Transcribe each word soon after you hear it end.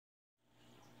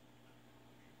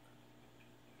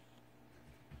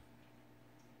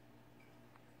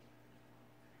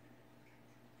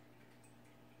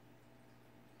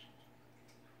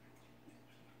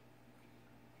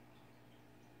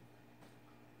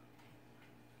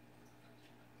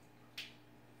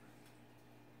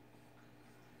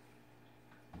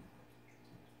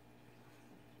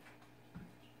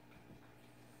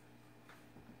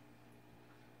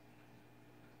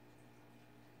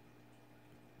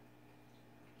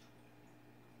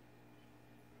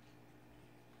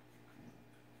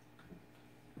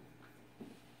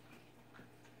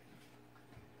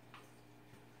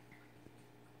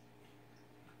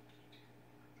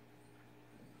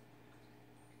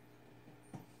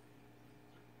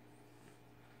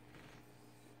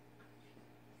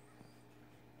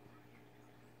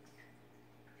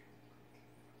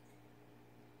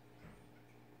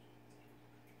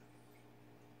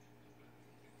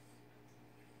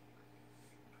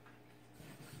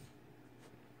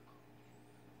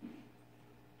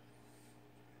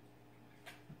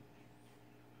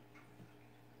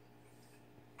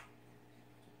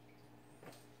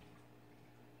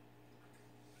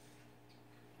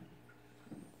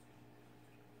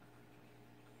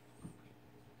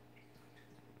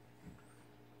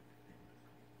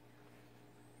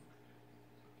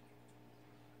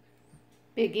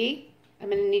Biggie, I'm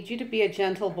going to need you to be a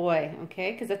gentle boy,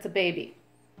 okay? Because that's a baby.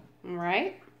 All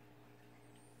right?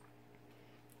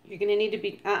 You're going to need to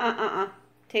be...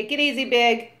 Take it easy,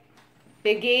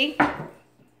 Biggie.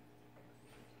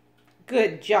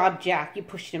 Good job, Jack. You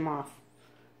pushed him off.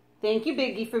 Thank you,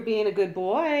 Biggie, for being a good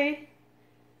boy.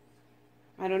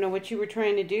 I don't know what you were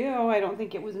trying to do. I don't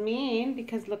think it was mean,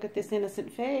 because look at this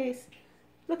innocent face.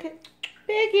 Look at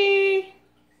Biggie.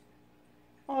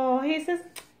 Oh, he says,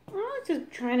 oh,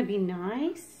 just trying to be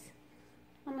nice.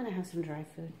 I'm going to have some dry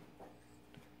food.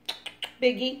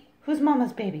 Biggie, who's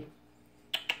Mama's baby?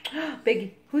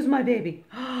 Biggie, who's my baby?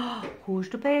 Who's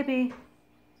the baby?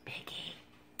 Biggie.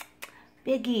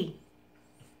 Biggie.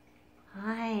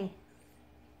 Hi.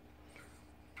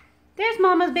 There's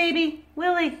Mama's baby,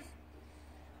 Willie.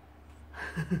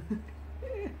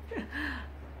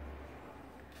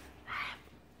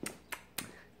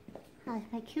 Hi,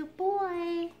 my cute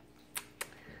boy.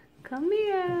 Come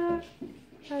here.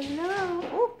 Hello.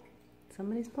 Oh,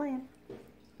 somebody's playing.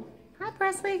 Hi,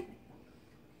 Presley.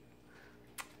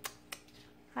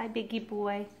 Hi, Biggie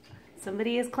boy.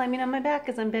 Somebody is climbing on my back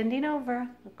as I'm bending over.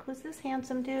 Look who's this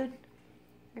handsome dude.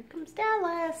 Here comes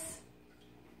Dallas.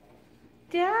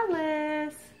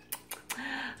 Dallas.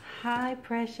 Hi,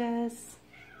 precious.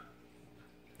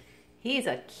 He's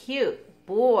a cute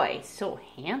boy. So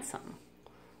handsome.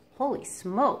 Holy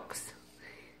smokes.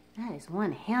 That is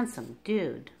one handsome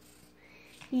dude.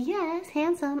 Yes,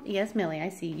 handsome. Yes, Millie, I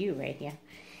see you right here.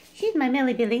 She's my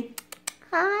Millie Billy.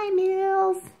 Hi,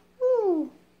 Mills.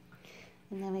 Ooh.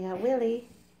 And then we got Willie.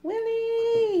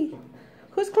 Willie!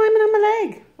 Who's climbing on my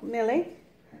leg? Millie.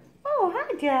 Oh,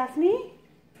 hi, Daphne.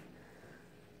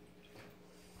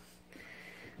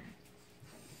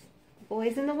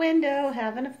 Boys in the window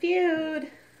having a feud.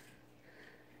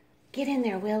 Get in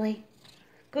there, Willie.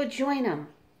 Go join them.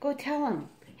 Go tell them.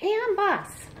 Hey, I'm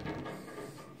boss.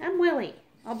 I'm Willie.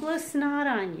 I'll blow snot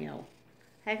on you.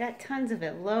 I got tons of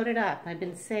it loaded up. I've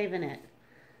been saving it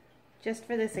just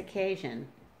for this occasion.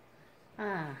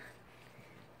 Ah.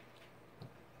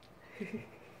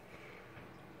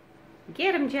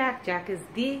 Get him, Jack. Jack is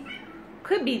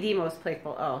could be the most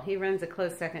playful. Oh, he runs a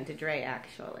close second to Dre,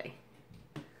 actually.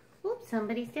 Oops,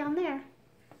 somebody's down there.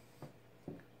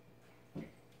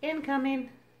 Incoming.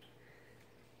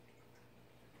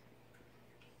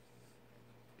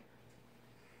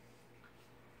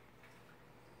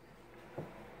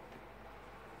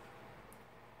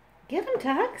 Get him,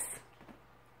 Tux.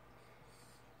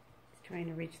 He's trying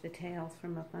to reach the tails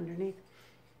from up underneath.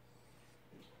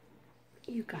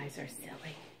 You guys are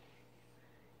silly.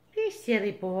 You're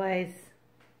silly boys.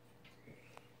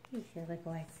 You silly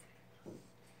boys.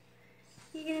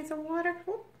 You getting some water?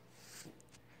 Whoop.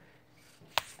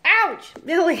 Ouch!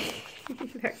 Millie!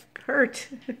 That hurt.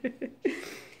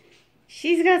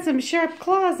 She's got some sharp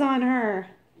claws on her.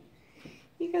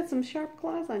 You got some sharp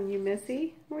claws on you,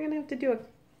 Missy. We're going to have to do a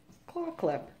claw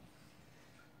clip.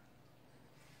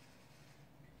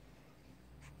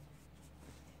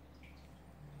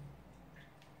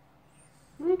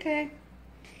 Okay.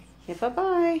 Yeah,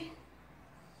 bye-bye.